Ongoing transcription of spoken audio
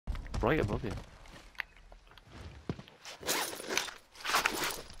right above you.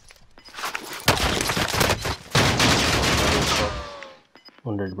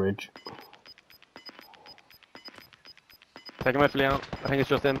 Under the bridge. Take him out, Leon. I think it's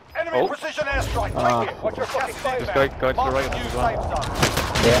just him. Enemy precision airstrike. Take it. Watch your fucking stay Just back. go to the right of him as well.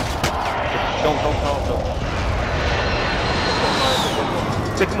 Yeah. Don't call though.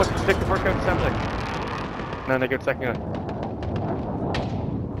 Stick the first guy to assembly. And then they go second guy.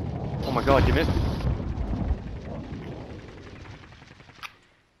 Oh my god, you missed.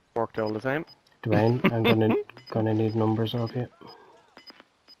 Worked all the same. Dwayne, I'm gonna need numbers of you.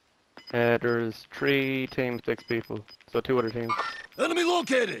 There's 3 teams, 6 people. So 2 other teams. Enemy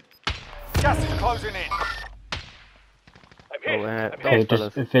located! Gas is closing in. So, Okay,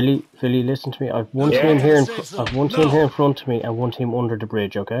 just Philly, listen to me. I've one team here in here in front of me and one team under the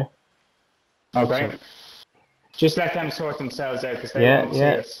bridge. Okay. Okay. Just let them sort themselves out because they won't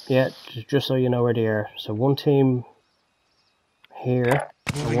see us. Just so you know where they are. So one team here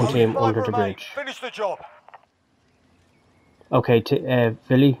and one team under the bridge. Finish the job. Okay,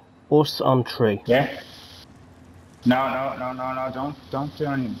 Philly, us on 3. Yeah. No, don't do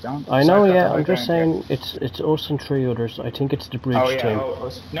anything. Don't. I know, start yeah. the I'm just high ground saying it's us and 3 others. I think it's the bridge here. team.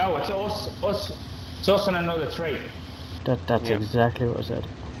 Us. No, it's us. It's us and another 3. That's exactly what I said.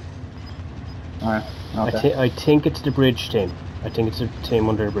 Alright. Okay. I think it's the bridge team. I think it's the team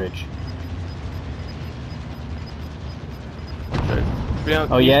under the bridge.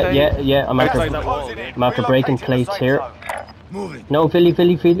 Oh yeah. I'm after breaking plates here. Moving. No, Philly,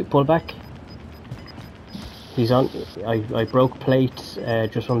 pull back. He's on. I broke plates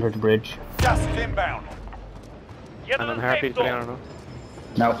just under the bridge. Gas is inbound. And then Harpy's putting on.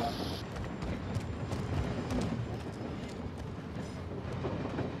 No.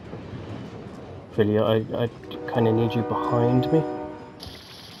 Philly, I kind of need you behind me.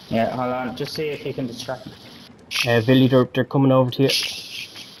 Yeah, hold on. Just see if you can distract me. Philly, they're coming over to you.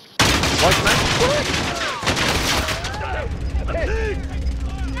 White man.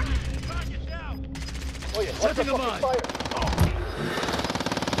 Setting a mine.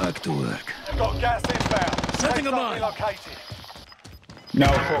 Back to work. Got gas inbound. Setting a Safe zone mine. relocated. No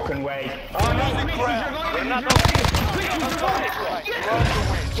fucking way. Oh, losing ground. We're not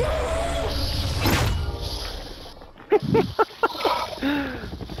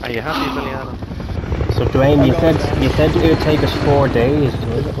Are you happy, Billiana? So Dwayne, you said it would take us 4 days,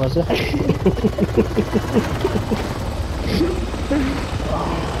 was it?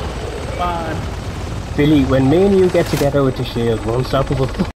 Man. Billy, when me and you get together with the shield, we're unstoppable.